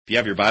you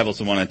have your Bibles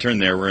and want to turn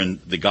there, we're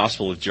in the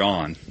Gospel of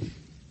John.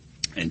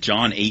 In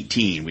John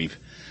 18, we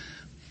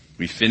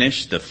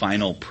finished the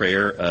final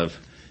prayer of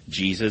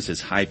Jesus,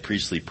 his high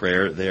priestly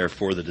prayer there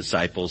for the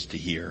disciples to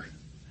hear.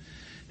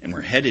 And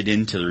we're headed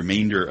into the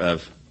remainder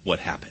of what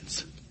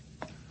happens.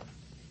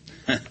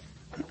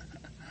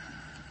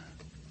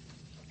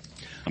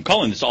 I'm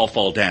calling this all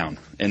fall down.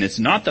 And it's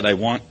not that I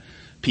want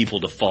people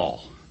to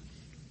fall.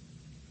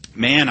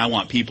 Man, I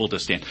want people to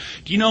stand.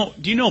 Do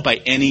you know by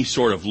any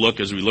sort of look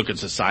as we look at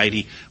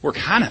society, we're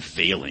kind of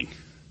failing?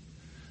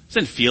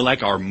 Doesn't it feel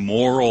like our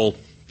moral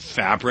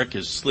fabric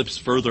slips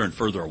further and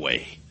further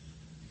away?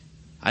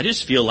 I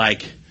just feel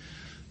like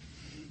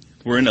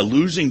we're in a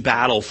losing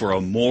battle for a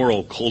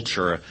moral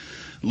culture, a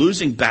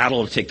losing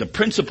battle to take the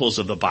principles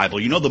of the Bible,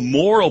 the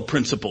moral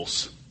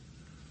principles,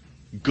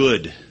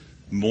 good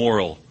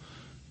moral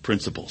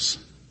principles,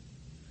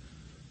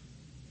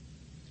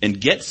 and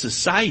get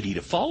society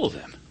to follow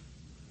them.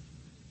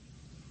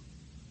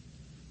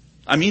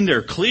 I mean,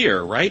 they're clear,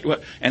 right?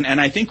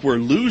 And I think we're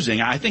losing.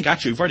 I think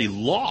actually we've already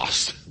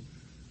lost.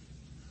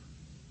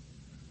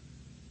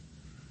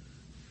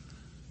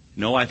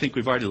 No, I think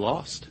we've already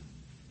lost.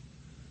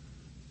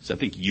 So I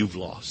think you've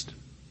lost.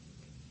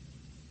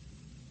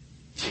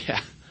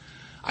 Yeah.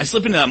 I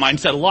slip into that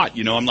mindset a lot.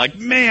 I'm like,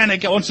 man, I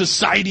want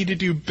society to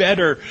do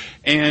better.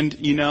 And,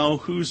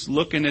 who's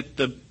looking at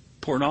the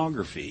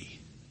pornography?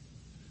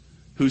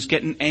 Who's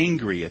getting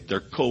angry at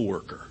their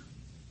coworker?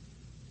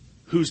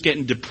 Who's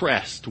getting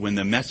depressed when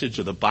the message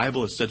of the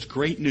Bible is such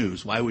great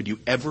news? Why would you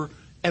ever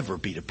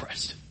be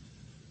depressed?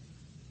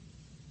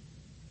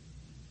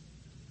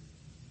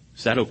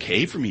 Is that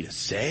okay for me to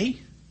say?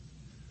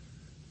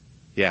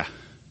 Yeah.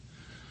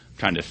 I'm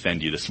trying to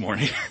offend you this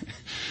morning.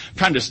 I'm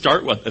trying to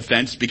start with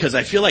offense because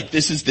I feel like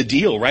this is the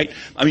deal, right?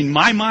 I mean,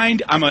 my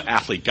mind, I'm an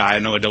athlete guy. I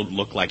know I don't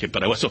look like it,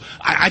 but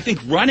I think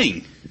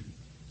running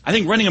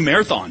a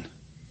marathon.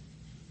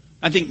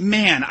 I think,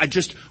 man,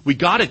 we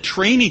gotta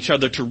train each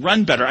other to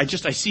run better. I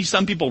see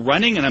some people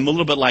running and I'm a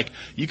little bit like,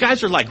 you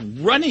guys are like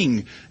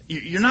running.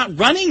 You're not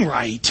running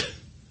right.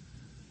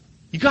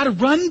 You gotta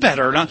run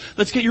better. Now,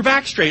 let's get your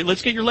back straight.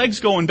 Let's get your legs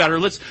going better.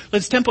 Let's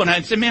tempo. And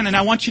I say, man, and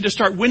I want you to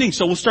start winning.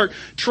 So we'll start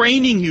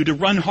training you to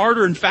run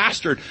harder and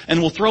faster. And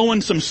we'll throw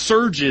in some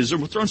surges or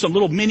we'll throw in some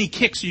little mini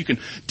kicks so you can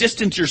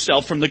distance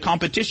yourself from the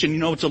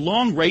competition. It's a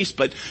long race,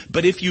 but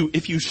if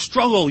you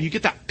struggle, you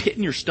get that pit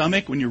in your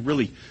stomach when you're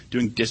really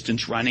doing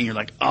distance running. You're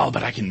like, oh,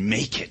 but I can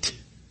make it.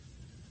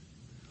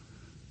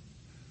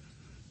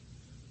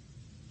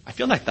 I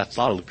feel like that's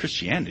a lot of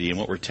Christianity and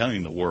what we're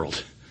telling the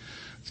world.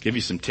 Let's give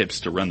you some tips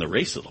to run the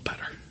race a little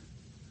better.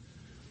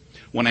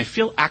 When I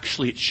feel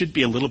actually it should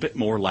be a little bit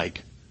more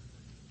like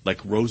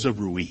Rosa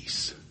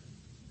Ruiz.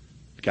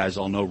 You guys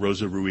all know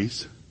Rosa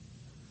Ruiz?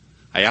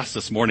 I asked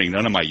this morning,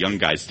 none of my young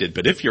guys did,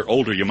 but if you're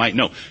older, you might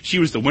know. She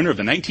was the winner of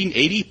the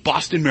 1980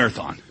 Boston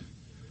Marathon.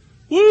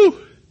 Woo!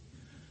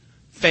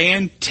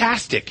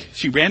 Fantastic.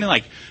 She ran in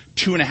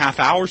 2.5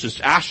 hours.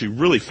 It's actually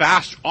really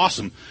fast.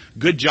 Awesome.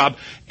 Good job.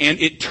 And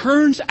it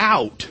turns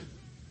out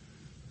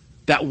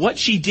that what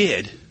she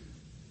did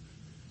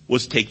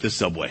was take the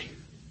subway.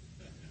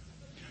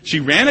 She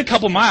ran a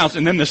couple miles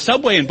and then the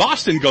subway in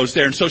Boston goes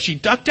there. And so she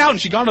ducked out and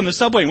she got on the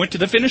subway and went to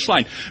the finish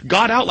line,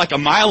 got out like a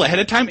mile ahead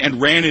of time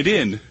and ran it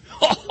in.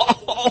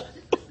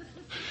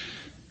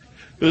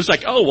 It was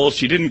like, oh, well,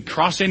 she didn't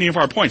cross any of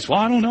our points. Well,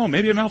 I don't know.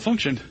 Maybe it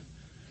malfunctioned.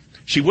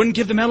 She wouldn't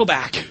give the medal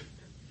back.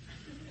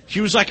 She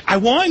was like, I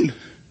won.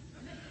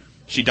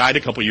 She died a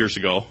couple years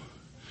ago.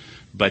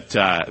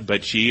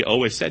 But she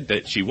always said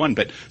that she won.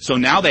 But so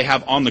now they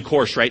have on the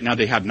course right now,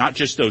 they have not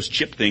just those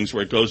chip things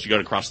where it goes, you got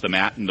to cross the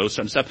mat and those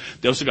kind of stuff.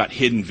 They also got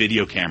hidden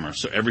video cameras.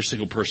 So every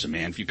single person,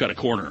 man, if you've got a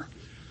corner,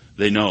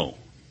 they know.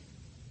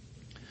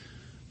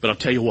 But I'll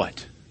tell you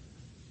what.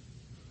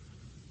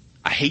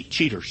 I hate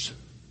cheaters.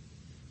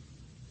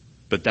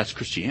 But that's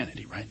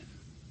Christianity, right?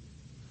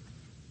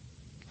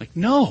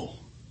 No,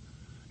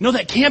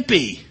 that can't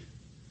be.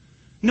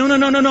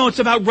 No. It's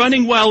about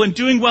running well and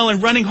doing well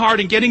and running hard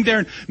and getting there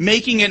and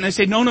making it. And I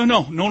say,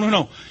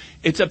 no.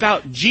 It's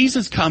about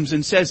Jesus comes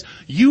and says,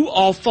 you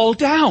all fall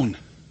down.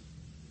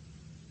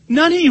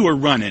 None of you are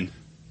running.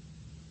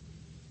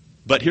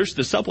 But here's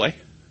the subway.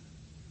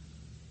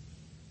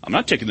 I'm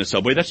not taking the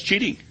subway. That's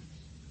cheating.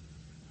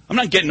 I'm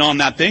not getting on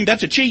that thing.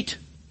 That's a cheat.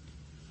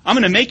 I'm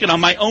going to make it on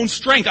my own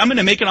strength. I'm going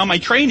to make it on my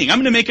training. I'm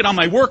going to make it on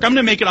my work. I'm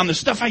going to make it on the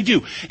stuff I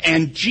do.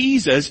 And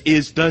Jesus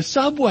is the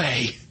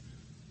subway.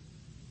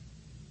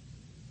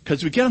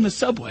 Because we get on the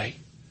subway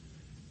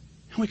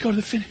and we go to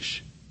the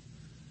finish.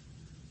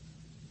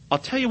 I'll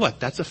tell you what,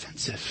 that's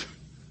offensive.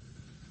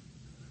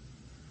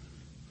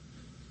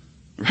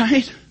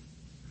 Right?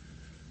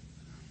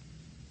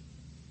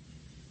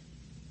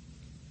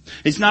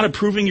 It's not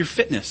approving your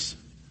fitness,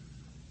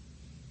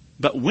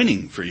 but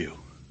winning for you.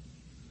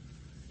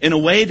 in a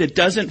way that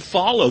doesn't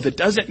follow, that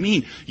doesn't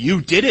mean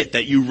you did it,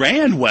 that you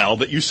ran well,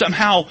 that you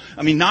somehow,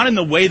 not in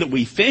the way that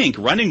we think.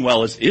 Running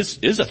well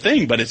is a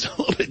thing, but it's a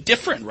little bit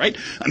different, right?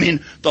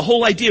 The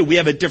whole idea, we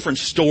have a different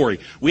story.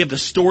 We have the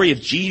story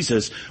of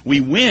Jesus.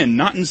 We win,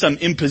 not in some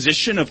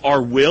imposition of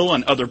our will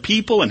on other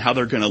people and how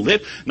they're going to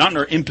live, not in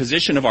our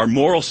imposition of our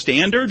moral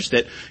standards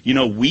that,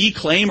 we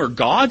claim are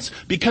God's,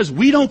 because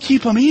we don't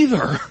keep them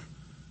either.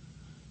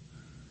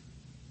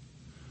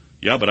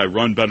 Yeah, but I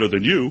run better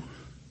than you.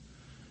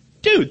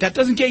 Dude, that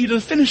doesn't get you to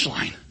the finish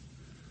line.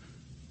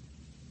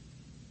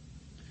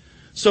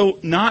 So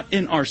not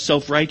in our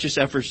self-righteous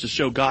efforts to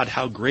show God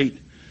how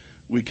great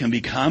we can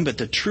become, but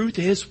the truth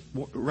is,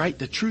 right,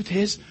 the truth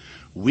is,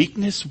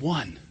 weakness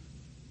won.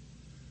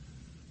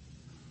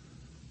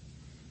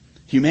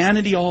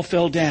 Humanity all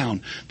fell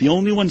down. The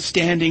only one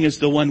standing is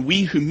the one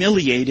we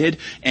humiliated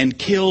and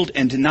killed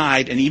and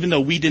denied. And even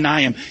though we deny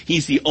him,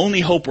 he's the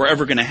only hope we're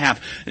ever going to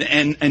have.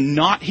 And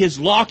not his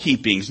law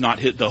keepings, not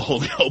the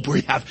only hope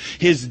we have.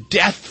 His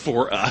death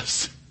for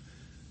us.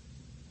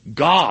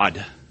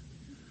 God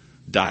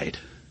died.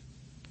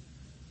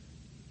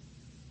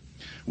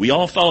 We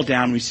all fell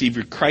down,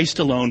 received Christ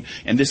alone,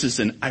 and this is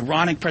an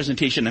ironic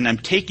presentation, and I'm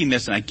taking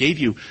this and I gave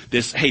you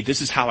this, hey,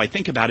 this is how I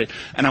think about it,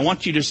 and I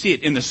want you to see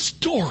it in the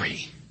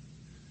story.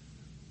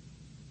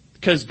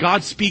 Because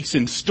God speaks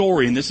in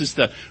story, and this is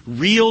the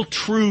real,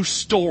 true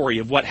story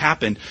of what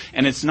happened.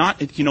 And it's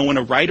not, when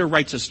a writer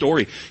writes a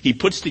story, he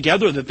puts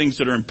together the things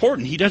that are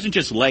important. He doesn't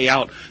just lay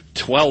out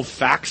 12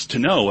 facts to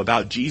know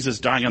about Jesus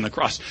dying on the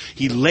cross.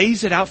 He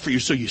lays it out for you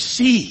so you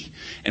see.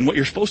 And what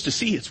you're supposed to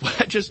see is what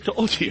I just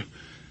told you.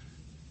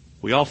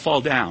 We all fall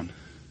down.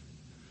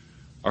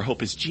 Our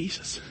hope is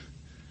Jesus.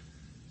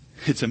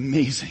 It's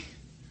amazing.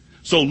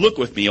 So look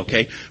with me,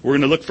 okay? We're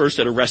going to look first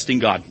at arresting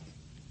God.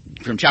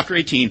 From chapter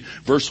 18,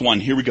 verse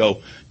 1, here we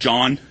go.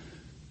 John,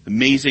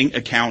 amazing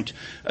account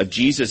of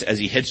Jesus as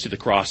he heads to the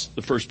cross.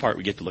 The first part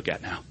we get to look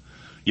at now.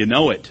 You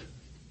know it.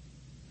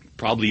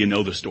 Probably you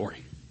know the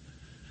story.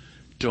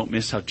 Don't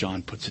miss how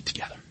John puts it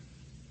together.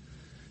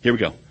 Here we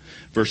go.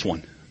 Verse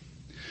 1.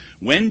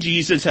 When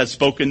Jesus had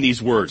spoken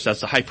these words,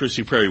 that's the high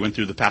priestly prayer he went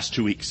through the past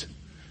 2 weeks.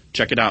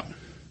 Check it out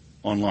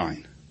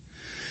online.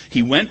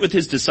 He went with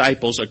his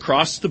disciples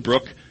across the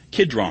brook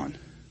Kidron,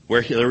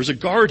 where there was a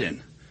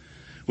garden,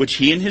 which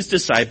he and his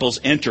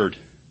disciples entered.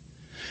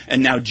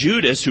 And now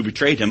Judas, who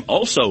betrayed him,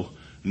 also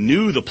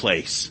knew the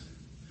place,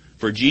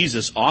 for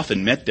Jesus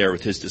often met there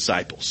with his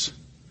disciples.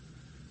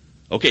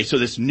 Okay, so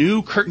this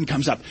new curtain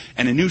comes up,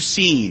 and a new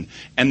scene,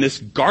 and this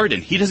garden.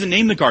 He doesn't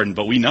name the garden,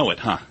 but we know it,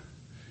 huh?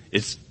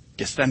 It's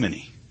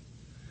Gethsemane.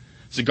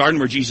 It's a garden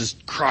where Jesus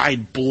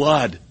cried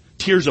blood,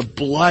 tears of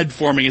blood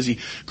forming as he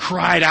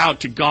cried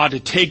out to God to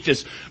take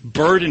this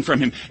burden from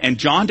him. And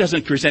John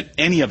doesn't present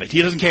any of it.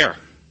 He doesn't care.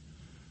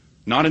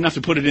 Not enough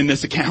to put it in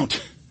this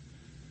account.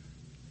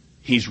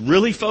 He's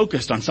really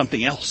focused on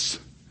something else.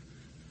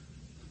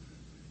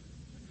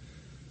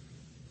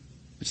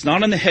 It's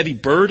not on the heavy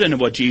burden of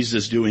what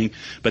Jesus is doing,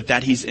 but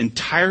that he's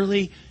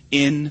entirely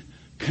in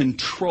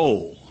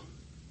control.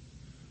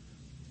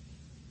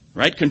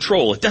 Right?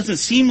 Control. It doesn't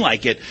seem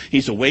like it.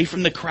 He's away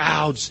from the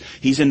crowds.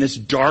 He's in this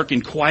dark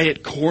and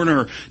quiet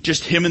corner,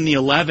 just him and the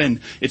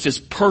 11. It's this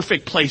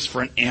perfect place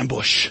for an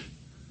ambush.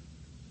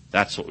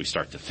 That's what we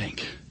start to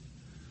think.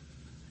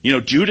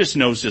 Judas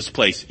knows this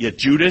place. Yet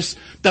Judas,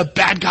 the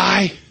bad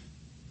guy,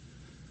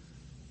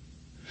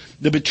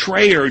 the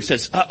betrayer, and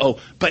says, uh-oh,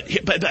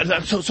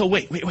 so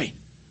wait.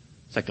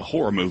 It's like a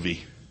horror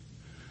movie.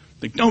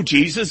 Like, no,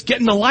 Jesus, get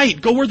in the light.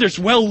 Go where there's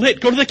well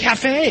lit. Go to the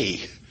cafe.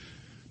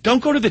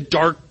 Don't go to the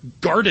dark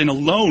garden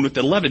alone with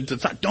the 11.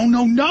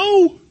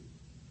 No.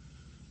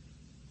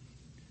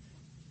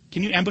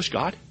 Can you ambush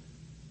God?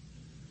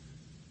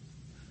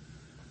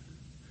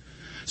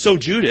 So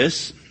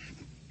Judas,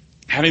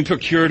 having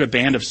procured a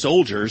band of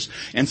soldiers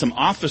and some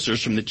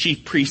officers from the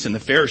chief priests and the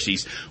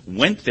Pharisees,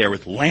 went there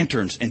with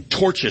lanterns and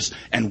torches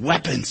and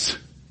weapons.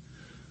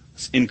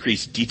 It's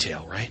increased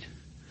detail, right?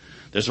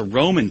 There's a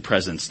Roman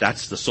presence.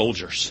 That's the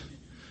soldiers.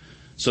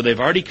 So they've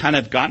already kind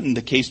of gotten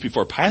the case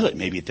before Pilate,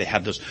 maybe, if they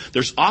have those.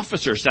 There's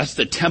officers. That's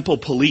the temple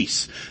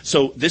police.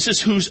 So this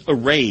is who's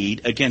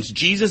arrayed against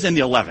Jesus and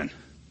the 11.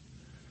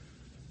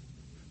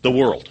 The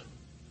world.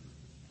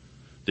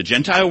 The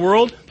Gentile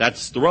world,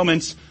 that's the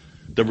Romans.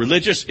 The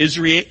religious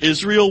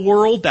Israel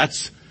world,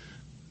 that's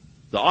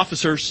the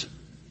officers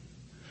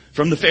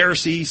from the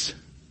Pharisees.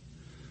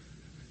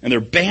 And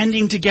they're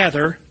banding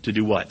together to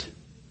do what?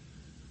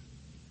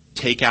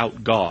 Take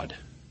out God.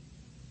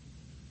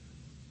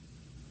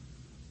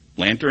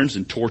 Lanterns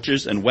and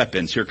torches and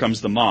weapons. Here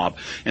comes the mob.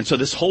 And so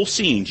this whole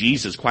scene,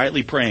 Jesus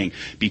quietly praying,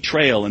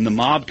 betrayal, and the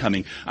mob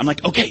coming. I'm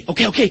like, okay,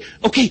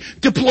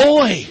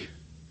 deploy.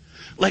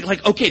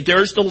 Like, okay,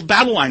 there's the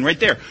battle line right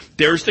there.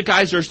 There's the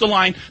guys, there's the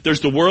line,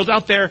 there's the world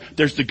out there,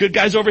 there's the good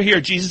guys over here,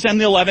 Jesus and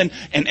the 11.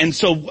 And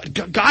so,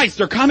 guys,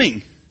 they're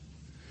coming.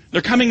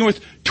 They're coming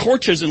with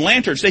torches and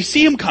lanterns. They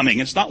see them coming.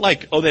 It's not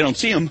like, oh, they don't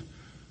see them.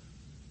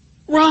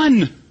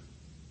 Run!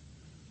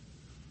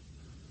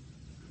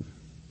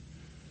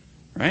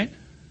 Right?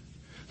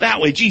 That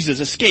way,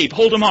 Jesus, escape,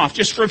 hold him off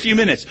just for a few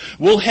minutes.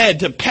 We'll head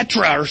to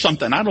Petra or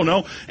something, I don't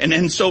know.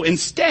 And so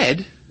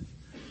instead,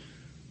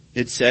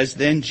 it says,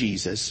 then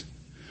Jesus,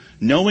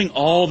 knowing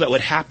all that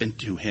would happen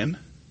to him.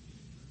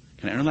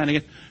 Can I underline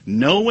again?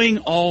 Knowing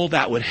all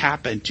that would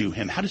happen to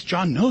him. How does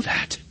John know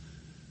that?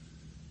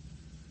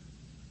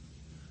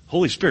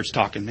 Holy Spirit's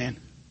talking, man.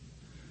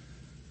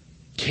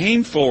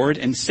 Came forward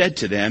and said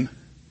to them,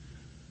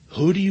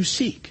 who do you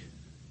seek?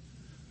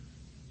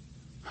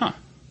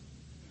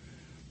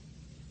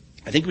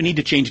 I think we need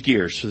to change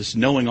gears for this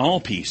knowing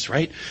all piece,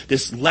 right?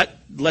 This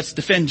let's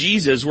defend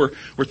Jesus. We're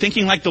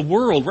thinking like the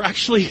world. We're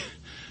actually,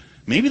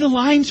 maybe the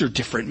lines are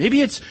different.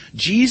 Maybe it's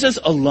Jesus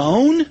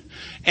alone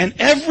and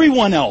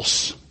everyone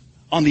else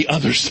on the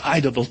other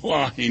side of the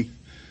line.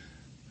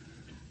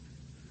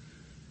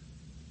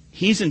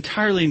 He's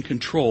entirely in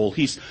control.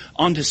 He's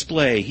on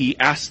display. He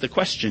asks the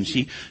questions.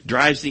 He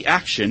drives the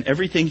action.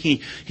 Everything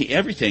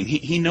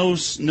he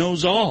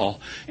knows all.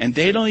 And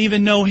they don't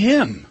even know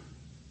him.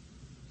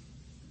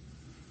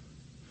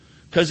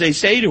 Because they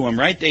say to him,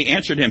 right? They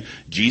answered him,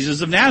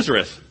 Jesus of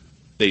Nazareth.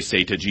 They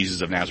say to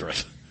Jesus of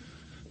Nazareth.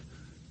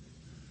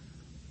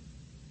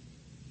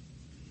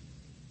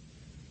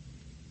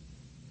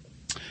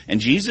 And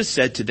Jesus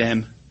said to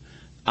them,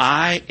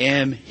 I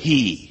am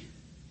he.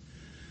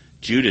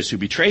 Judas, who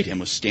betrayed him,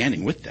 was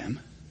standing with them.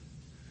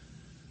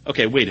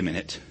 Okay, wait a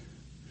minute.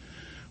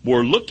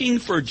 We're looking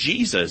for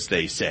Jesus,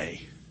 they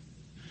say.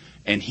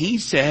 And he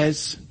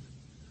says,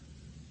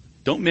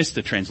 don't miss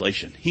the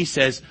translation. He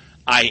says,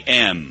 I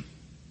am.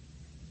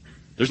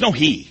 There's no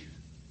he.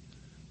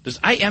 Does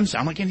I am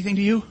sound like anything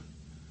to you?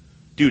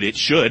 Dude, it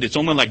should. It's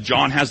only like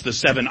John has the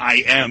 7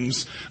 I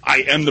ams.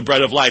 I am the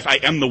bread of life. I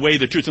am the way,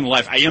 the truth, and the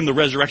life. I am the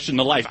resurrection,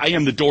 the life. I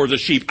am the door of the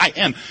sheep. I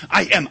am.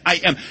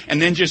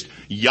 And then just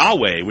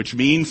Yahweh, which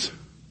means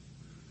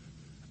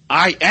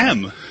I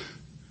am.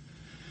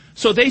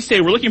 So they say,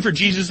 we're looking for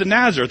Jesus of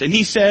Nazareth. And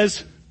he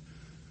says,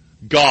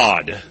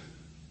 God.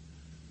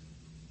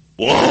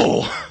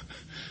 Whoa.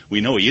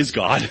 We know he is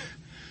God.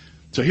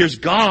 So here's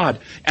God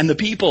and the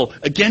people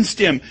against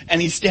him,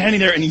 and he's standing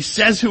there and he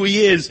says who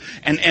he is,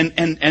 and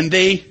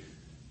they,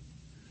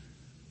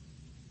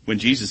 when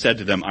Jesus said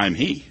to them, I'm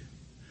he,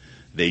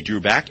 they drew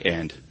back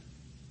and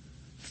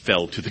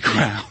fell to the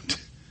ground.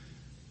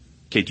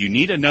 Okay, do you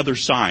need another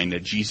sign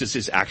that Jesus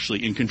is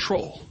actually in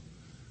control?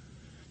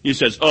 He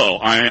says, oh,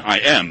 I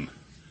am.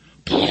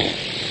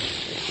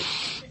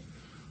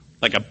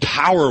 Like a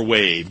power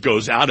wave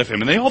goes out of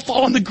him, and they all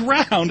fall on the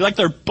ground like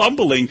they're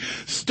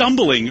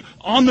stumbling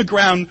on the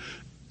ground,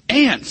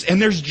 ants.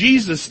 And there's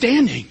Jesus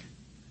standing.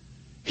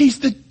 He's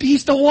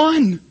the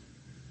one.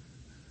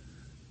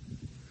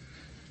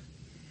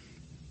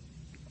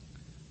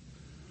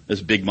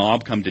 This big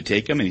mob come to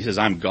take him, and he says,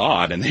 I'm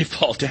God. And they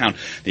fall down.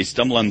 They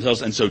stumble on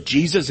themselves. And so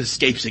Jesus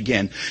escapes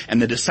again,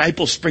 and the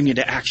disciples spring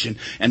into action.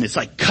 And it's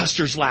like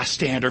Custer's Last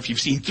Stand, or if you've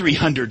seen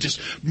 300, just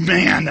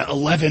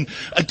 11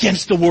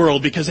 against the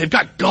world, because they've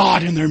got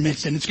God in their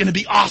midst, and it's going to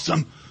be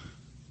awesome.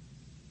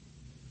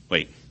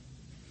 Wait.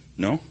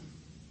 No?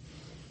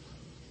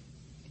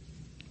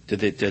 So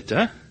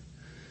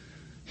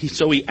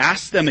he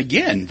asked them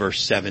again,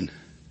 verse 7.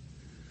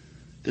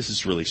 This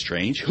is really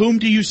strange. Whom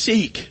do you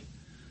seek?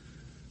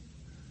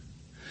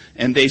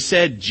 And they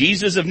said,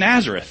 Jesus of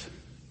Nazareth.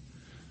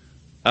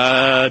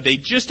 They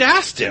just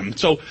asked him.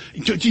 So,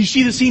 do you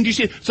see the scene? Do you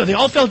see it? So they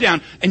all fell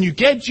down, and you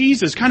get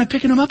Jesus kind of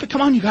picking them up.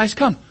 Come on, you guys,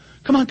 come.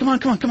 Come on.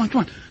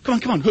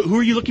 Who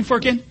are you looking for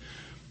again?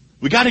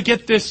 We got to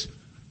get this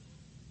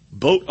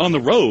boat on the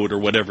road or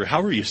whatever,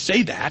 however you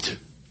say that.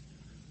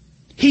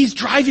 He's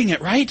driving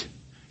it, right?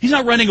 He's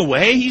not running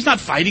away. He's not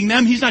fighting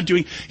them. He's like,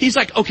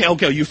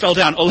 okay, you fell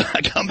down. Oh,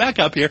 come back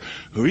up here.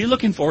 Who are you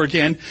looking for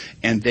again?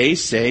 And they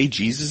say,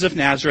 Jesus of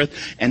Nazareth.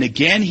 And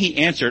again he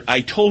answered,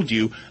 I told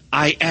you,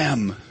 I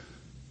am.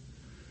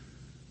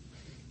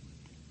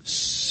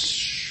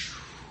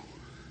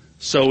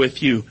 So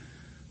if you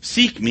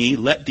seek me,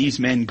 let these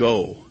men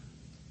go.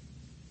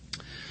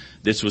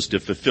 This was to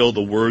fulfill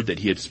the word that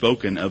he had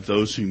spoken of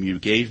those whom you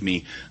gave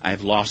me. I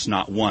have lost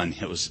not one.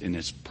 It was in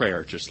his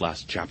prayer just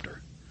last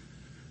chapter.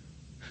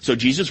 So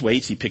Jesus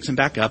waits, he picks him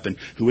back up, and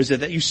who is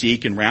it that you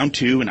seek? And round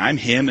 2, and I'm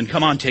him, and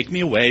come on, take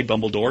me away,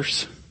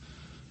 Bumbledores.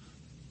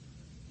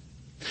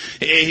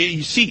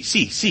 You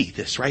see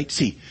this, right?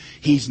 See,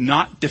 he's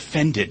not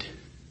defended.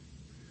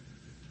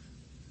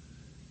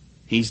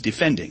 He's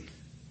defending.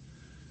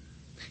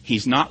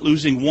 He's not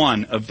losing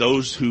one of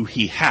those who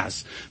he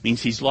has.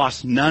 Means he's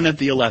lost none of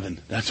the 11.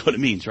 That's what it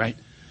means, right?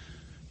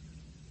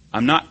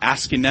 I'm not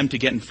asking them to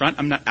get in front.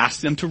 I'm not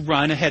asking them to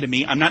run ahead of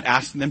me. I'm not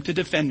asking them to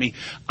defend me.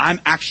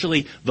 I'm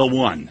actually the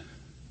one.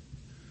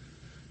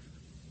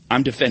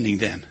 I'm defending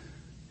them.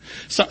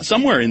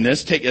 Somewhere in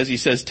this, as he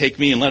says, take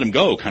me and let him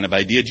go kind of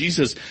idea,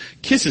 Jesus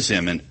kisses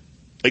him. And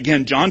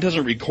again, John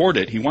doesn't record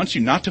it. He wants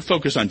you not to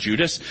focus on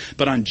Judas,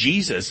 but on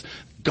Jesus.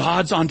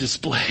 God's on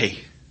display.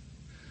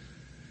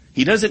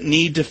 He doesn't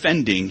need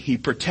defending. He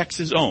protects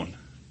his own.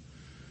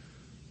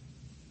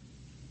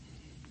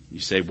 You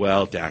say,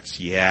 well,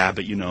 Dax, yeah,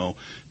 but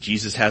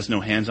Jesus has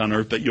no hands on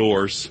earth but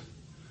yours.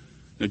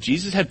 No,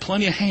 Jesus had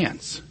plenty of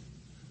hands.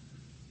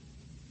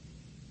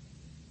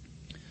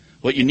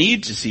 What you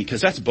need to see, because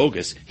that's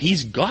bogus,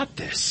 he's got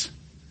this.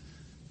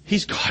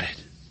 He's got it.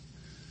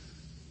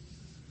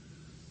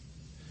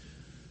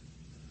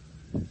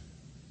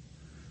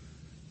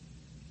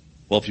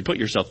 Well, if you put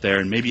yourself there,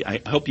 and maybe I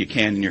hope you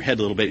can in your head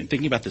a little bit, and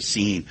thinking about the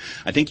scene,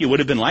 I think you would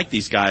have been like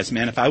these guys.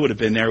 Man, if I would have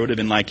been there, it would have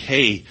been like,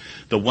 hey,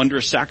 the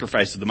wondrous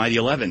sacrifice of the mighty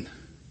 11.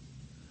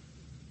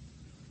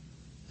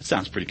 That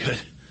sounds pretty good.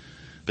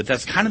 But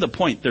that's kind of the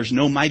point. There's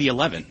no mighty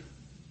 11.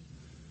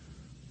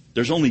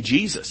 There's only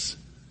Jesus.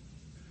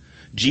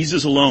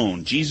 Jesus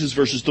alone. Jesus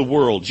versus the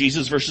world.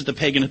 Jesus versus the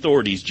pagan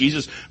authorities.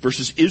 Jesus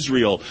versus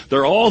Israel.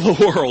 They're all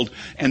the world.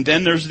 And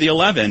then there's the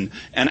 11.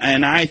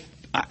 And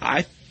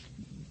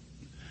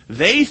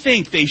they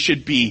think they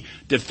should be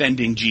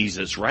defending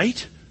Jesus,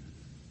 right?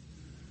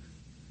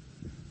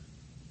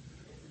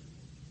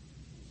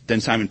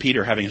 Then Simon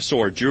Peter, having a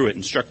sword, drew it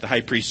and struck the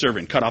high priest's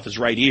servant, cut off his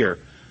right ear.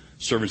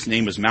 The servant's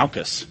name was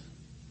Malchus.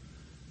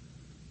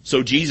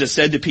 So Jesus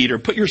said to Peter,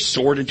 put your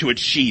sword into its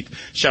sheath.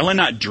 Shall I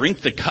not drink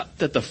the cup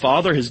that the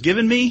Father has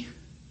given me?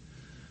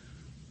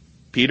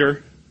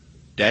 Peter,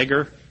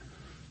 dagger,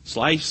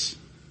 slice,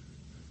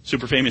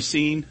 super famous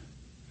scene.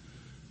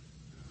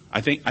 I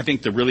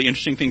think the really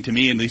interesting thing to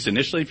me, at least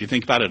initially, if you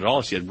think about it at all,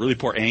 is he had really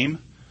poor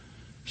aim.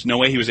 There's no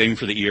way he was aiming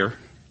for the ear.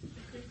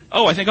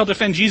 Oh, I think I'll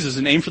defend Jesus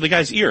and aim for the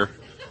guy's ear.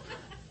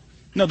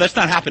 No, that's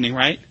not happening,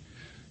 right?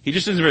 He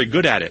just isn't very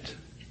good at it.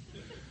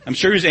 I'm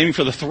sure he was aiming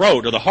for the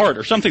throat or the heart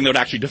or something that would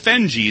actually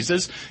defend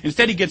Jesus.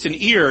 Instead he gets an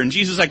ear and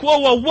Jesus is like, whoa,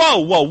 whoa, whoa,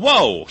 whoa,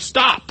 whoa,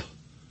 stop.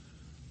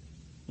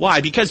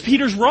 Why? Because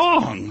Peter's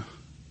wrong.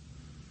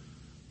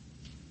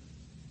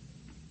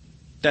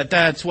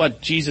 That's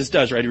what Jesus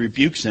does, right? He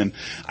rebukes him.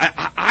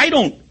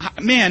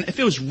 Man, if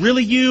it was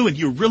really you and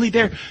you're really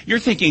there, you're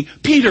thinking,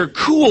 Peter,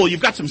 cool,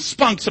 you've got some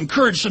spunk, some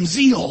courage, some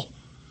zeal.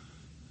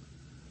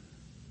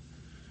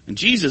 And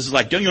Jesus is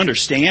like, don't you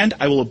understand?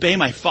 I will obey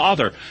my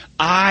Father.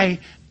 I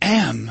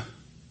am.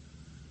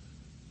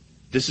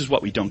 This is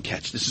what we don't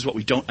catch. This is what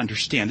we don't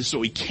understand. This is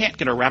what we can't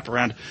get our wrap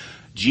around.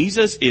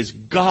 Jesus is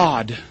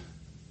God.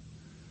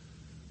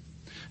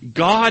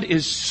 God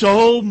is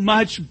so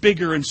much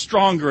bigger and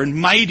stronger and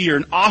mightier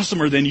and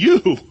awesomer than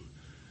you.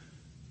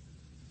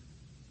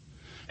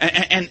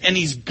 And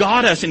he's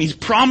got us, and he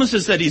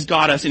promises that he's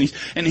got us,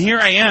 and here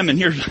I am, and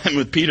here I'm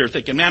with Peter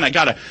thinking, man, I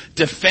gotta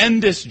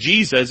defend this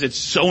Jesus. It's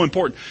so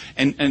important.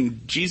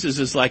 And Jesus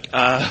is like,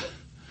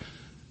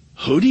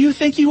 who do you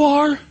think you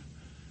are?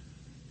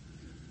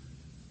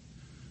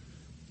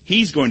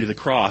 He's going to the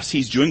cross.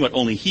 He's doing what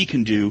only he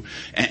can do,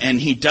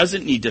 and he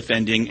doesn't need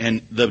defending,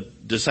 and the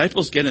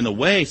disciples get in the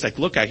way. It's like,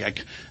 look, I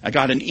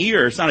got an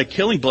ear. It's not a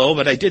killing blow,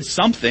 but I did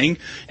something.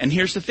 And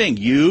here's the thing.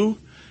 You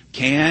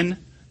can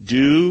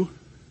do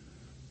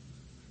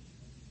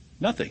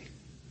nothing.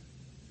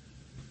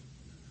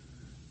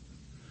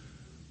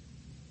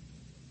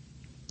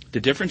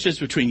 The difference is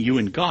between you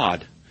and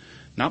God,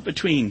 not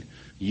between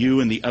you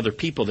and the other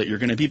people that you're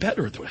going to be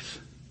better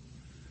with.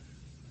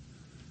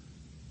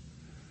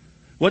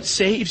 What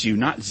saves you?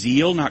 Not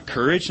zeal, not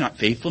courage, not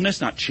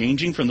faithfulness, not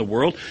changing from the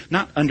world,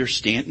 not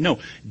understand. No,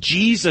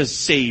 Jesus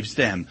saves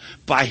them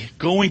by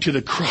going to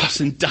the cross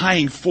and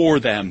dying for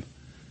them.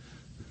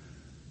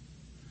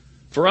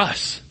 For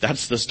us,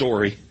 that's the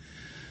story.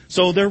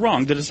 So they're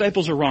wrong. The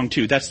disciples are wrong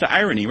too. That's the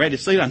irony, right?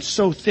 It's laid on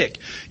so thick.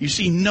 You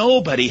see,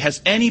 nobody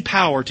has any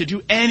power to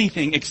do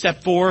anything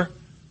except for,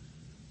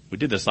 we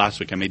did this last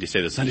week, I made you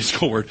say the Sunday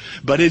school word,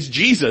 but it's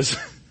Jesus.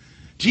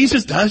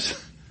 Jesus does.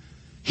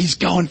 He's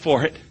going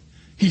for it.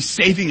 He's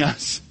saving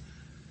us.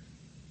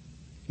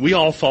 We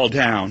all fall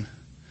down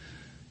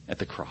at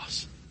the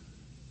cross.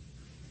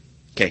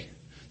 Okay,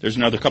 there's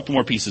another couple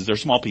more pieces. They're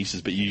small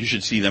pieces, but you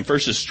should see them.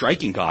 First is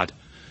striking God.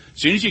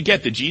 As soon as you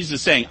get that Jesus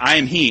is saying, I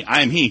am He,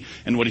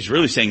 and what He's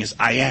really saying is,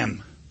 I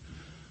am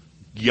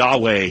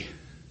Yahweh.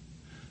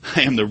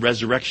 I am the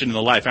resurrection and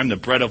the life. I'm the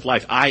bread of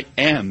life. I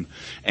am.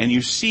 And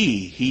you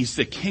see, He's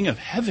the King of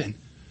heaven.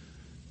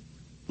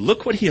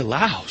 Look what He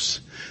allows.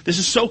 This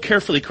is so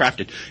carefully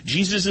crafted.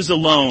 Jesus is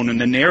alone,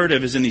 and the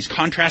narrative is in these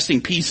contrasting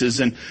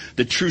pieces, and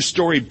the true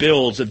story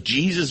builds of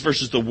Jesus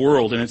versus the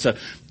world, and it's a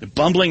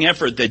bumbling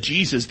effort that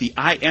Jesus, the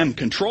I am,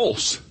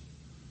 controls.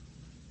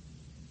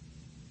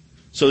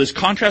 So this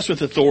contrast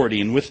with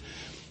authority and with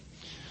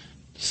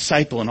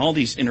disciple and all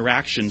these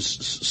interactions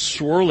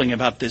swirling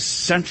about this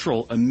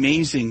central,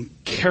 amazing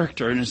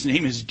character, and His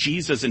name is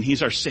Jesus, and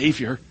He's our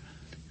Savior.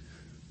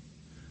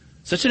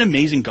 Such an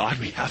amazing God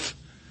we have.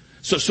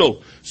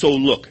 So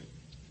look.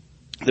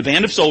 The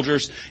band of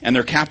soldiers and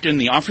their captain,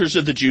 the officers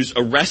of the Jews,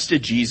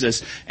 arrested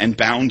Jesus and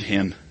bound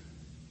Him.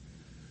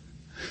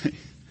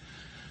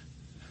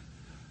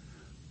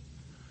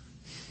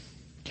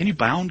 Can you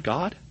bound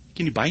God?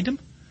 Can you bind Him?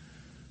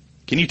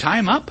 Can you tie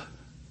Him up?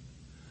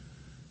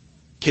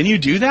 Can you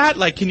do that?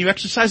 Like, can you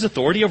exercise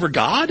authority over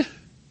God?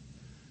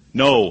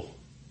 No.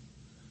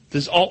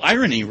 This is all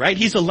irony, right?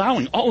 He's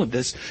allowing all of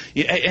this.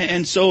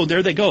 And so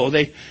there they go.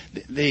 They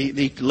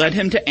led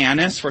him to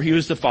Annas, for he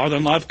was the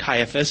father-in-law of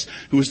Caiaphas,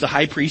 who was the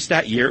high priest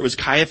that year. It was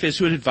Caiaphas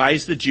who had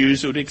advised the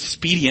Jews it would be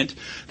expedient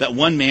that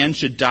one man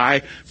should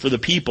die for the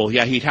people.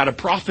 Yeah, he'd had a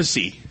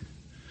prophecy.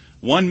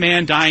 One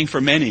man dying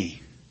for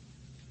many.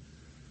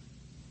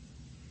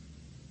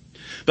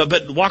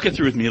 But walk it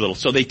through with me a little.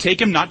 So they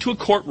take him not to a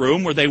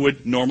courtroom where they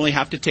would normally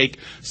have to take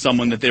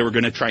someone that they were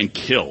going to try and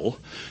kill.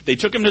 They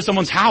took him to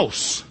someone's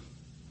house.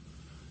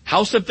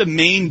 House of the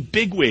main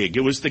bigwig.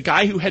 It was the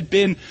guy who had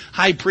been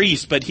high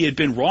priest, but he had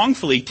been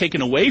wrongfully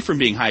taken away from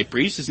being high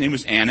priest. His name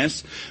was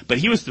Annas, but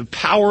he was the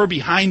power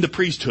behind the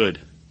priesthood.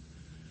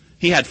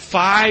 He had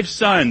 5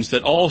 sons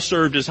that all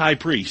served as high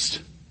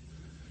priest.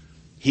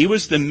 He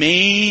was the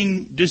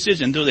main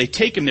decision. So they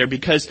take him there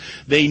because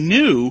they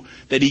knew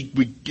that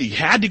he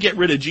had to get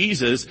rid of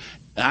Jesus.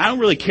 I don't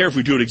really care if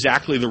we do it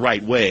exactly the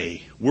right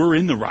way. We're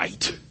in the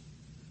right.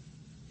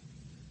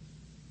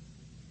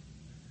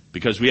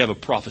 Because we have a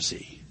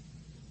prophecy.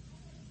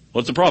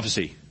 What's the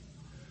prophecy?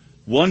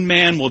 One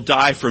man will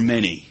die for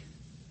many.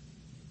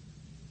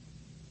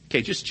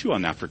 Okay, just chew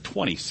on that for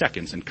 20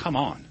 seconds and come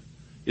on.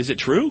 Is it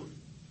true?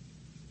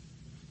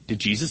 Did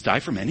Jesus die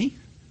for many?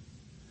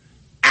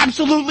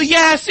 Absolutely,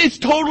 yes, it's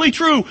totally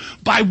true.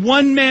 By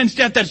one man's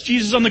death, that's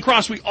Jesus on the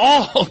cross, we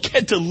all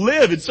get to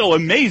live. It's so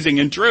amazing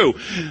and true.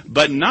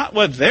 But not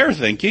what they're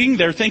thinking.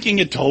 They're thinking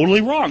it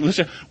totally wrong.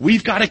 Listen,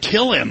 we've got to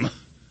kill him.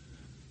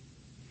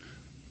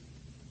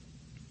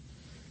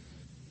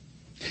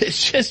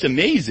 It's just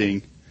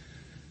amazing.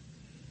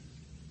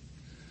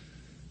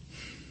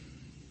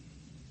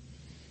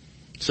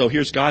 So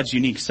here's God's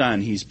unique son.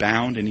 He's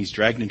bound and he's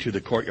dragged into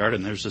the courtyard,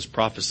 and there's this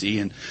prophecy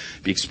and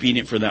be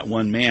expedient for that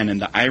one man.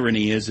 And the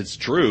irony is it's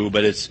true,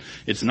 but it's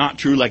not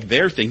true like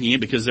they're thinking it,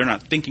 because they're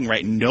not thinking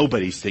right.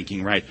 Nobody's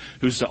thinking right.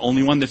 Who's the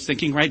only one that's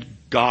thinking right?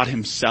 God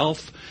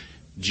himself,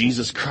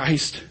 Jesus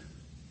Christ.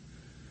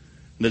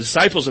 The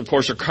disciples, of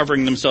course, are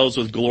covering themselves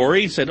with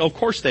glory. He said, oh, of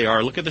course they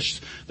are. Look at this.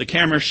 The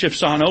camera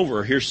shifts on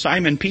over. Here's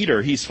Simon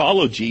Peter. He's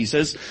followed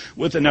Jesus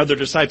with another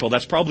disciple.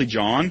 That's probably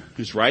John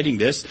who's writing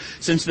this.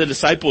 Since the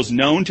disciple was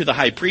known to the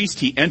high priest,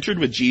 he entered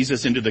with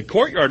Jesus into the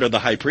courtyard of the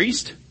high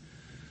priest.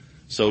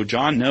 So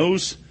John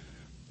knows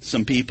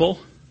some people.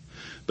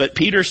 But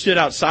Peter stood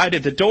outside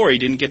at the door. He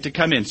didn't get to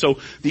come in. So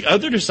the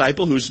other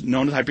disciple, who's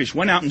known to the high priest,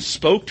 went out and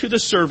spoke to the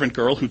servant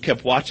girl who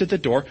kept watch at the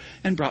door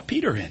and brought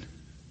Peter in.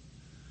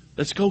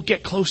 Let's go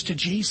get close to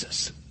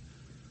Jesus.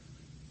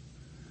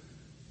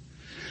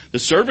 The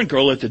servant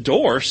girl at the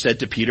door said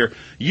to Peter,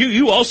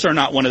 you also are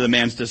not one of the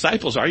man's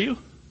disciples, are you?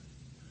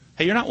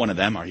 Hey, you're not one of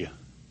them, are you?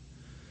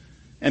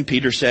 And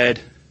Peter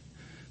said,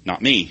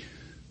 not me.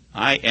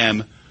 I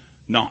am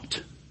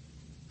not.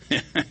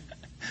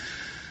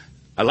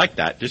 I like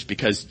that just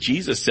because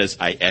Jesus says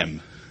I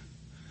am.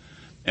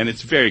 And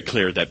it's very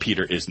clear that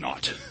Peter is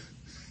not.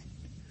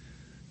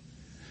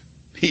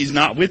 He's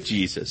not with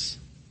Jesus.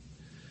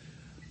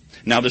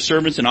 Now the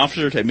servants and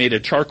officers had made a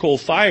charcoal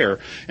fire,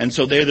 and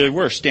so there they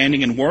were,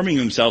 standing and warming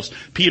themselves.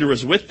 Peter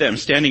was with them,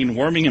 standing and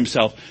warming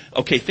himself.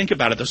 Okay, think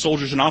about it. The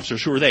soldiers and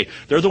officers, who are they?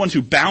 They're the ones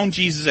who bound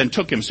Jesus and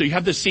took him. So you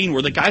have this scene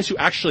where the guys who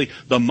actually,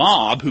 the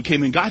mob who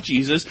came and got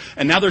Jesus,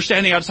 and now they're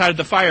standing outside of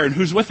the fire, and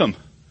who's with them?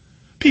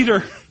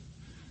 Peter.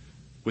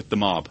 With the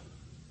mob.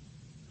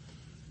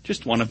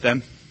 Just one of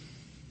them.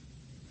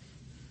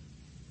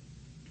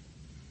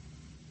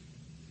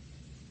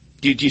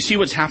 Do you see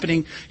what's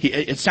happening?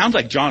 It sounds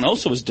like John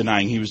also was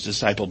denying he was a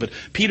disciple, but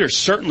Peter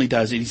certainly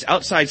does. He's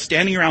outside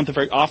standing around the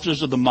very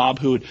officers of the mob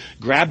who had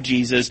grabbed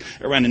Jesus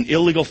around an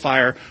illegal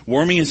fire,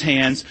 warming his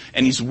hands,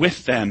 and he's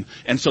with them.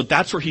 And so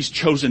that's where he's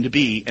chosen to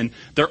be. And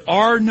there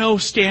are no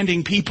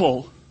standing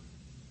people.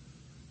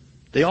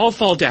 They all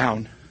fall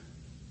down.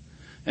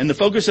 And the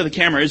focus of the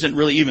camera isn't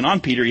really even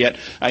on Peter yet.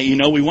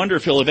 We wonder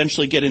if he'll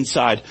eventually get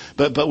inside.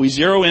 But we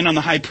zero in on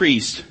the high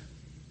priest,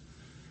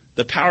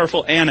 the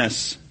powerful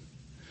Annas,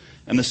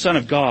 and the Son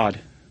of God.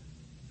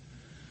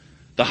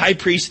 The high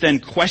priest then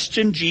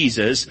questioned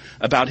Jesus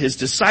about his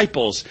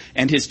disciples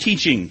and his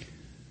teaching.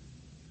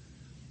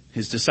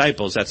 His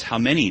disciples, that's how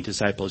many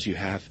disciples you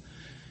have.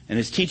 And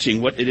his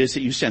teaching, what it is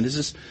that you send. This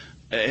is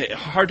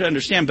hard to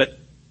understand, but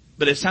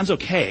it sounds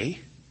okay.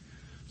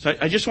 So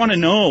I just want to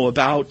know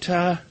about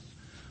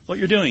what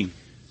you're doing.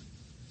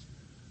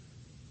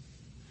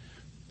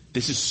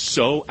 This is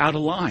so out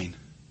of line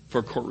for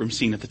a courtroom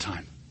scene at the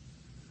time.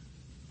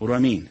 What do I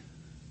mean?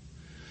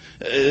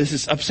 This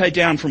is upside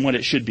down from what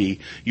it should be.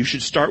 You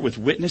should start with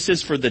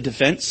witnesses for the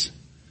defense.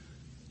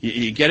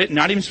 You get it?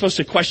 Not even supposed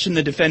to question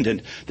the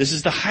defendant. This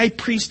is the high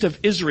priest of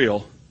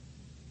Israel.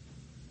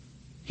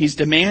 He's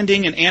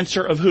demanding an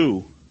answer of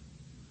who?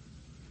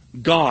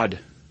 God.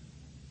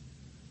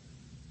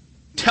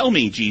 Tell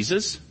me,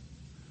 Jesus.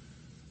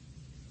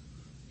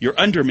 You're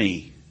under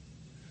me.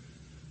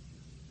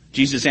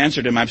 Jesus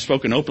answered him, I've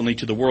spoken openly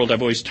to the world.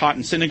 I've always taught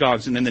in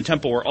synagogues and in the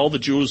temple where all the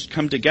Jews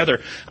come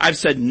together. I've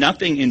said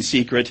nothing in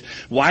secret.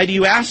 Why do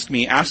you ask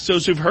me? Ask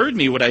those who've heard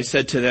me what I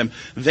said to them.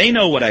 They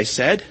know what I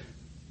said.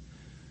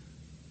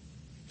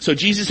 So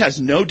Jesus has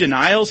no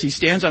denials. He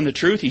stands on the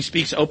truth. He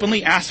speaks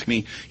openly. Ask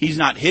me. He's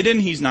not hidden.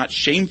 He's not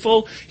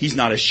shameful. He's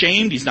not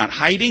ashamed. He's not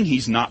hiding.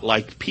 He's not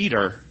like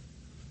Peter.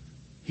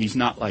 He's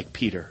not like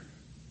Peter.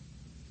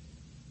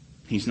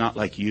 He's not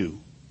like you.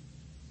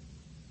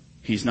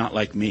 He's not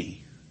like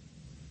me.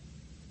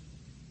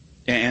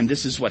 And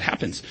this is what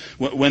happens.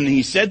 When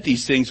he said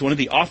these things, one of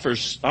the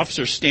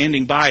officers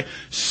standing by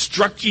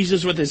struck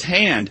Jesus with his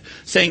hand,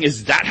 saying,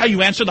 "Is that how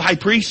you answer the high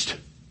priest?"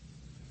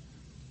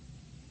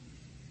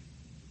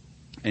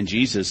 And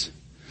Jesus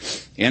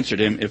answered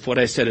him, "If what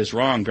I said is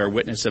wrong, bear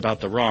witness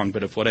about the wrong.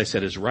 But if what I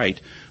said is right,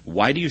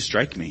 why do you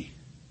strike me?"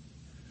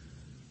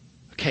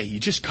 Okay, you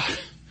just got...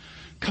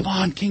 Come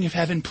on, King of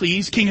Heaven,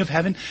 please. King of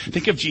Heaven.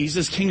 Think of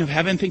Jesus, King of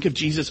Heaven. Think of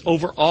Jesus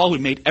over all who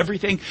made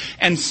everything.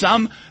 And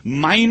some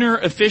minor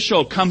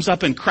official comes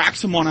up and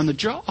cracks him one on the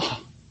jaw.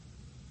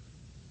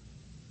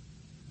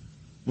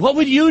 What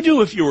would you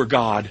do if you were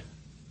God?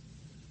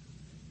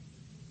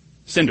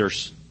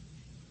 Cinders.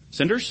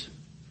 Cinders?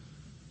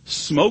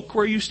 Smoke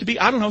where he used to be?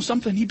 I don't know,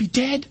 something. He'd be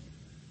dead.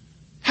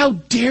 How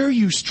dare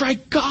you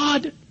strike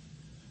God?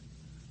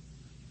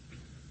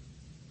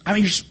 I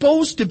mean, you're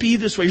supposed to be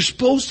this way. You're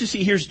supposed to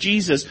see, here's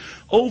Jesus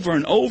over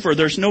and over.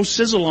 There's no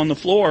sizzle on the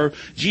floor.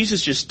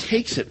 Jesus just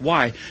takes it.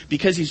 Why?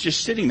 Because he's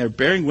just sitting there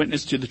bearing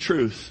witness to the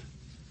truth.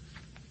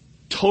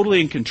 Totally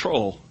in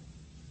control.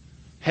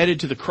 Headed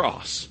to the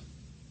cross.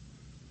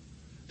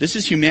 This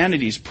is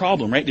humanity's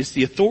problem, right? It's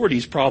the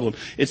authority's problem.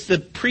 It's the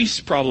priest's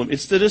problem.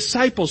 It's the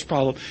disciples'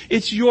 problem.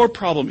 It's your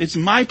problem. It's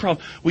my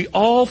problem. We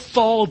all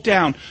fall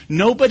down.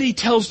 Nobody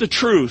tells the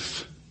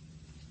truth.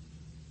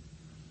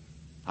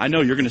 I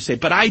know you're going to say,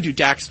 "But I do,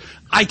 Dax.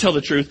 I tell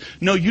the truth."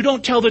 No, you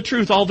don't tell the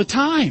truth all the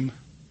time.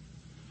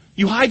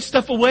 You hide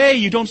stuff away.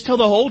 You don't tell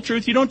the whole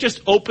truth. You don't just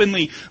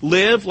openly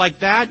live like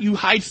that. You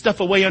hide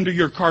stuff away under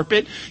your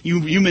carpet.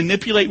 You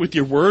manipulate with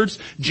your words.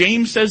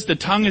 James says the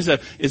tongue is a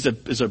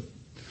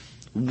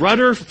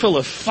rudder full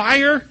of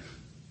fire.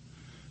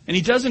 And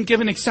he doesn't give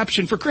an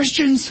exception for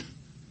Christians.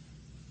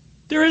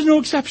 There is no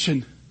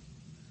exception.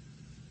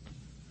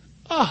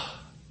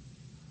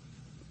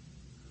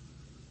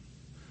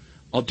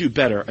 I'll do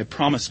better. I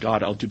promise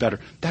God I'll do better.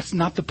 That's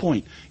not the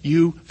point.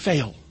 You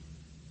fail.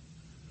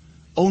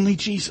 Only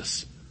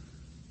Jesus.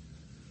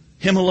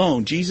 Him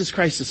alone, Jesus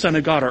Christ, the Son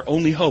of God, our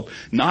only hope.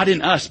 Not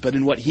in us, but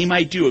in what he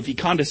might do if he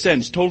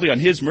condescends totally on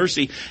his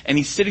mercy. And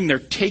he's sitting there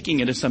taking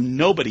it as some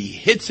nobody. He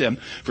hits him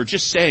for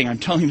just saying, "I'm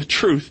telling the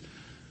truth."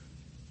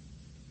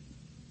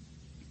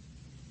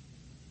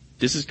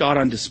 This is God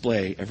on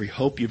display. Every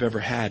hope you've ever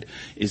had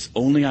is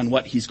only on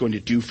what he's going to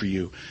do for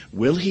you.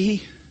 Will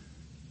he?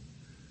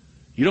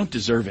 You don't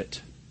deserve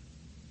it.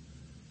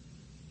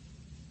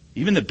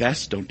 Even the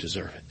best don't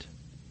deserve it.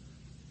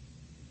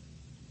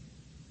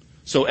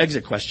 So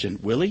exit question,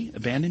 will he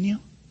abandon you?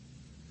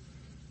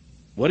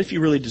 What if you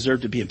really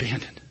deserve to be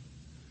abandoned?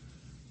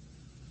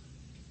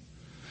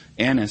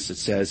 Annas, it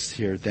says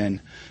here,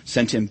 then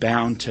sent him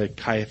bound to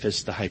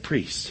Caiaphas the high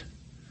priest.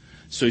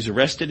 So he's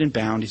arrested and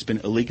bound. He's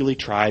been illegally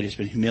tried. He's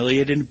been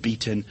humiliated and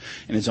beaten.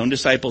 And his own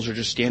disciples are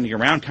just standing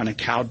around kind of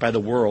cowed by the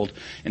world.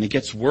 And it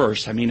gets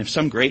worse. I mean, if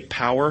some great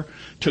power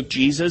took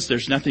Jesus,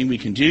 there's nothing we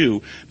can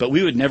do. But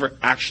we would never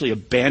actually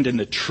abandon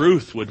the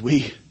truth, would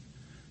we?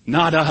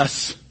 Not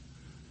us.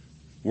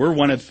 We're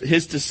one of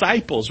his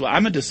disciples. Well,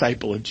 I'm a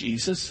disciple of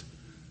Jesus.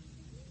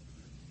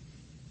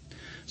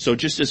 So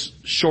just this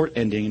short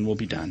ending and we'll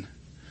be done.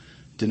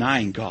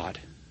 Denying God.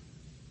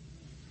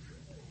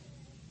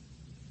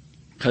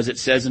 Because it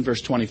says in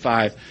verse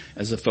 25,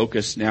 as the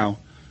focus now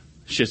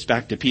shifts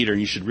back to Peter,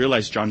 and you should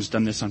realize John's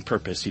done this on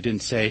purpose. He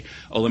didn't say,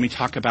 "Oh, let me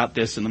talk about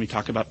this and let me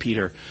talk about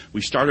Peter." We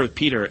started with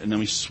Peter and then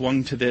we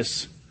swung to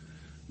this.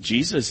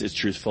 Jesus is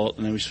truthful,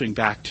 and then we swing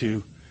back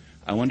to,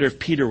 I wonder if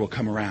Peter will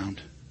come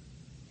around.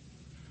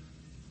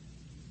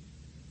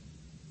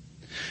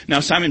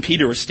 Now Simon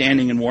Peter was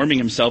standing and warming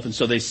himself, and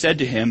so they said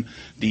to him,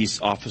 these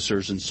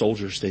officers and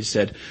soldiers, they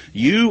said,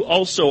 "You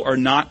also are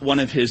not one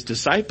of his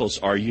disciples,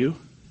 are you?"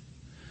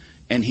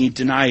 And he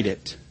denied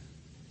it.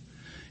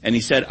 And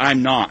he said,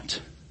 "I'm not."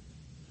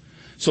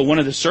 So one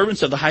of the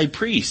servants of the high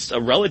priest,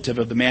 a relative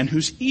of the man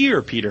whose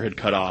ear Peter had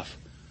cut off.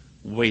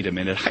 "Wait a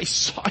minute, I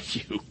saw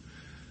you.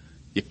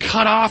 You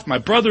cut off my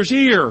brother's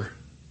ear.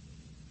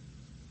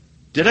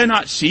 Did I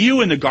not see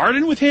you in the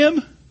garden with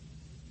him?"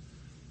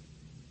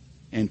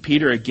 And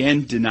Peter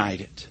again denied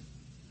it.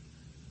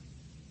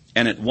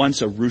 And at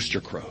once a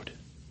rooster crowed.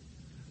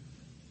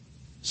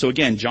 So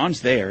again,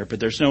 John's there, but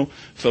there's no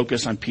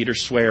focus on Peter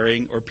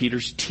swearing or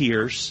Peter's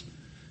tears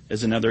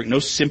as another, no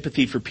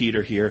sympathy for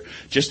Peter here.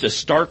 Just a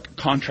stark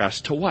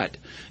contrast to what?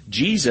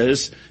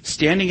 Jesus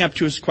standing up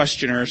to his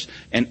questioners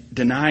and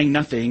denying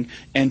nothing,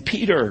 and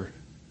Peter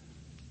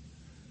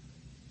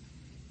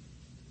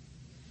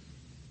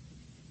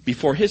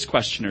before his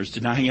questioners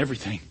denying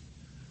everything.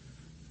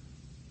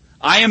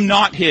 I am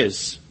not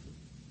his.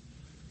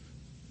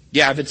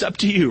 Yeah, if it's up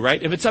to you,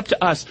 right? If it's up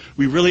to us,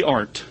 we really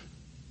aren't.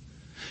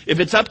 If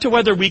it's up to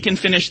whether we can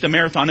finish the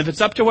marathon, if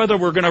it's up to whether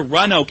we're going to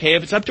run okay,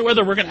 if it's up to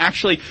whether we're going to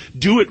actually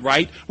do it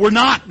right, we're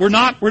not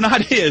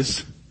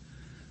his.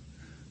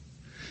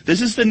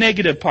 This is the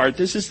negative part.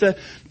 This is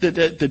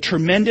the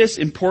tremendous,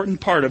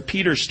 important part of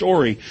Peter's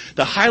story.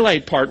 The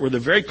highlight part, where the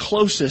very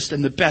closest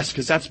and the best,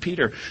 because that's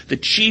Peter, the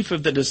chief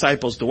of the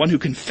disciples, the one who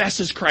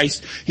confesses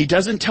Christ. He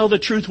doesn't tell the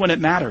truth when it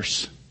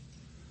matters.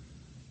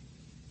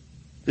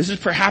 This is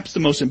perhaps the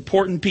most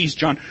important piece.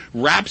 John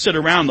wraps it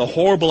around the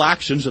horrible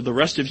actions of the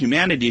rest of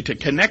humanity to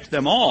connect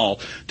them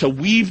all, to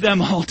weave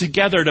them all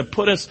together, to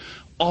put us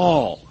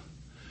all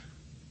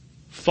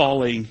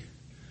falling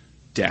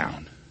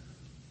down.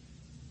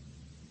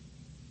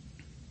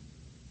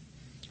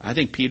 I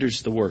think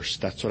Peter's the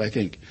worst. That's what I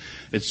think.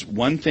 It's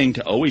one thing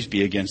to always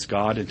be against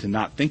God and to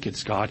not think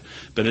it's God,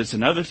 but it's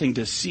another thing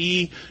to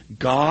see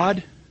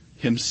God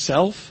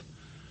himself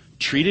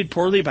treated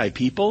poorly by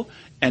people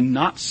and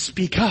not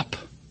speak up.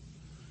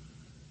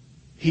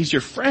 He's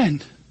your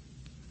friend.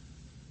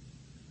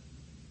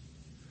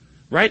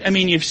 Right? I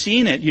mean, you've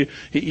seen it.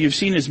 You've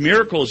seen his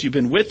miracles. You've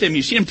been with him.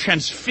 You've seen him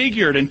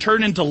transfigured and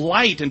turn into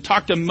light and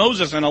talk to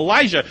Moses and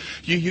Elijah.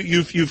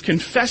 You've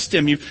confessed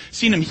him. You've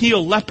seen him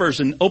heal lepers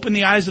and open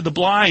the eyes of the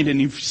blind.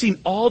 And you've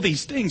seen all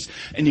these things.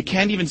 And you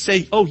can't even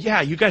say, oh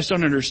yeah, you guys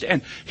don't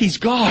understand. He's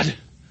God.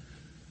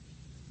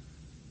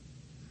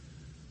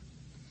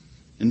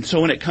 And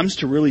so when it comes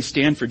to really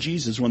stand for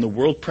Jesus, when the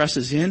world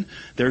presses in,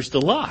 there's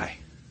the lie.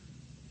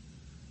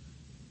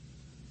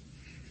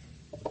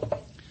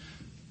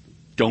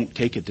 Don't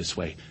take it this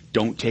way.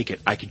 Don't take it.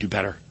 I could do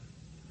better.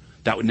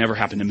 That would never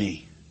happen to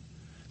me.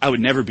 I would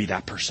never be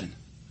that person.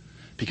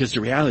 Because the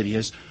reality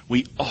is,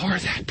 we are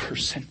that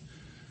person.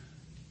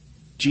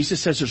 Jesus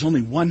says there's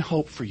only one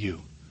hope for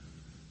you.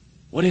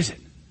 What is it?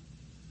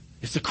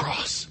 It's the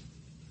cross.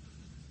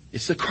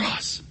 It's the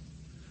cross.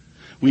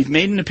 We've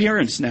made an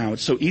appearance now.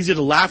 It's so easy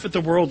to laugh at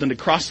the world and to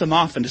cross them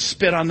off and to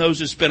spit on those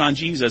who spit on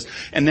Jesus.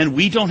 And then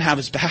we don't have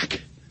his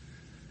back.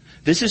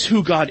 This is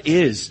who God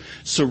is,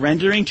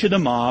 surrendering to the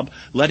mob,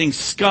 letting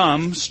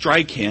scum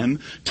strike him,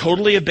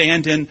 totally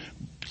abandoned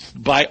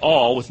by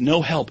all with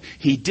no help.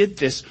 He did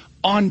this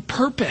on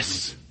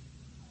purpose.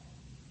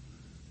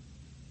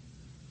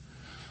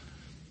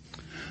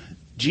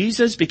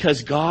 Jesus,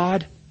 because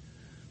God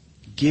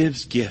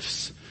gives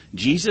gifts,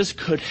 Jesus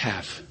could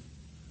have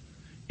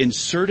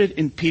inserted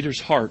in Peter's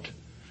heart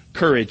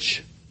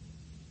courage.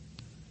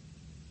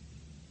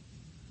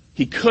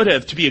 He could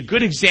have, to be a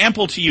good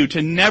example to you,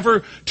 to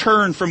never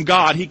turn from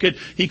God. He could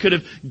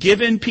have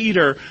given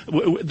Peter,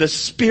 the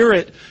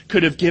Spirit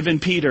could have given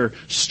Peter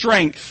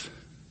strength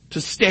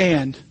to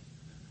stand.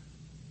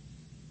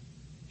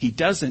 He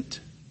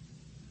doesn't.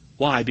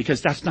 Why?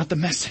 Because that's not the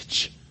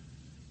message.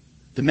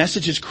 The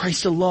message is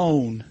Christ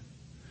alone.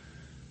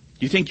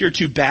 You think you're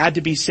too bad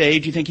to be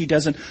saved? You think he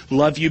doesn't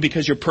love you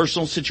because your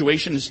personal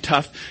situation is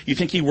tough? You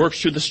think he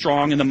works through the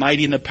strong and the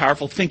mighty and the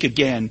powerful? Think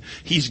again.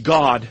 He's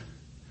God.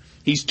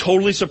 He's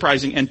totally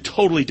surprising and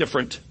totally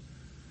different.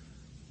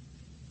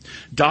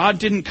 God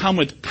didn't come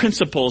with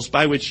principles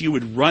by which you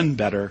would run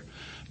better.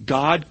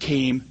 God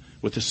came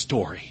with a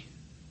story.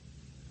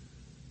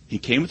 He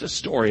came with a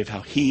story of how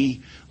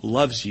he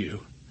loves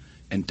you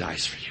and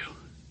dies for you.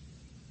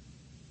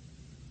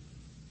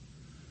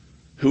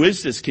 Who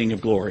is this King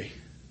of glory?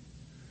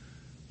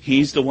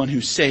 He's the one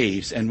who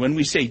saves. And when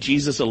we say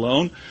Jesus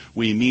alone,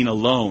 we mean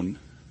alone.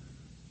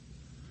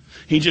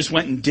 He just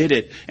went and did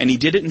it, and he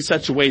did it in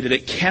such a way that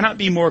it cannot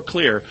be more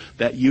clear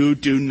that you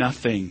do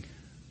nothing.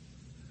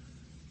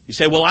 You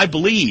say, well, I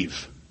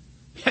believe.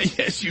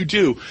 Yes, you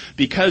do,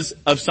 because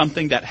of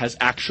something that has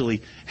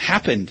actually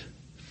happened.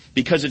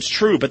 Because it's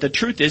true. But the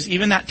truth is,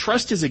 even that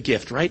trust is a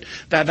gift, right?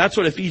 That's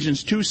what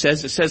Ephesians 2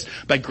 says. It says,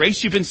 by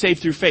grace you've been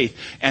saved through faith,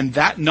 and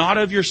that not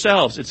of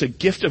yourselves. It's a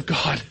gift of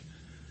God.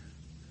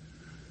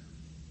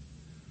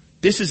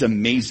 This is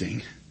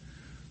amazing.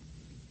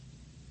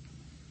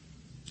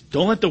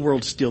 Don't let the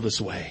world steal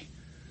this away.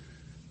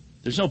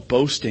 There's no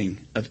boasting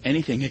of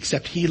anything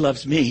except he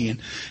loves me.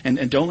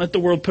 And don't let the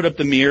world put up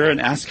the mirror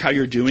and ask how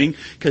you're doing,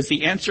 because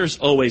the answer is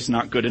always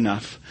not good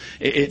enough.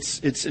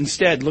 It's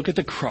instead, look at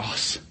the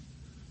cross,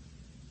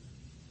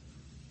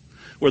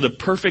 where the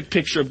perfect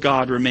picture of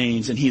God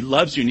remains, and he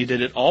loves you and he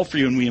did it all for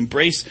you. And we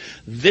embrace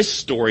this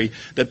story.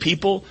 The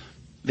people,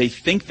 they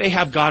think they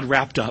have God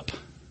wrapped up.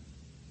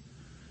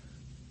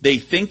 They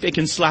think they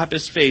can slap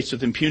his face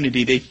with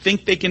impunity. They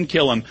think they can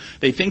kill him.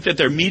 They think that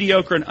their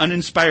mediocre and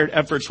uninspired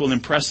efforts will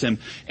impress him.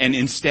 And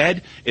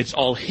instead, it's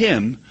all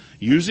him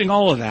using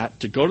all of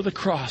that to go to the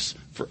cross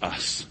for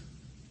us.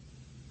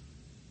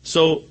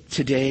 So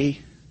today,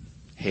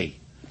 hey,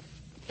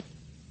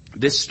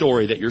 this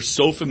story that you're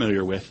so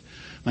familiar with,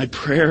 my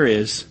prayer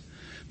is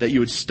that you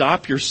would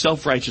stop your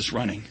self-righteous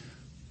running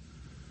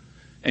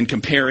and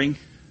comparing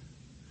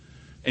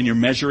and your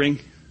measuring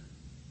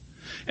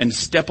and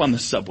step on the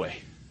subway.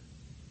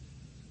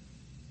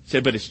 Say,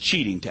 but it's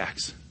cheating,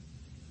 Dax.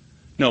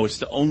 No, it's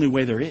the only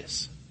way there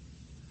is.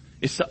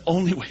 It's the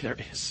only way there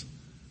is.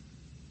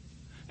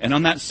 And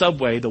on that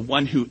subway, the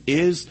one who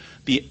is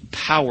the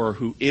power,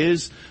 who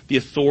is the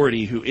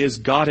authority, who is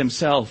God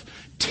himself,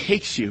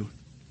 takes you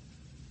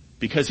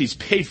because he's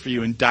paid for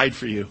you and died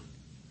for you.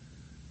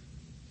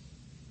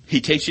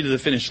 He takes you to the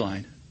finish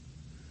line.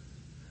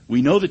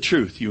 We know the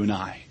truth, you and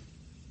I.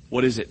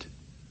 What is it?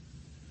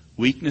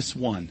 Weakness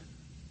won.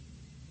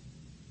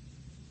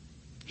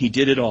 He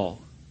did it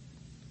all.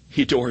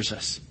 He adores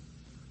us.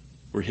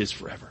 We're His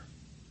forever.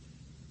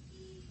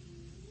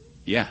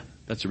 Yeah,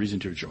 that's a reason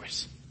to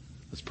rejoice.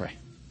 Let's pray.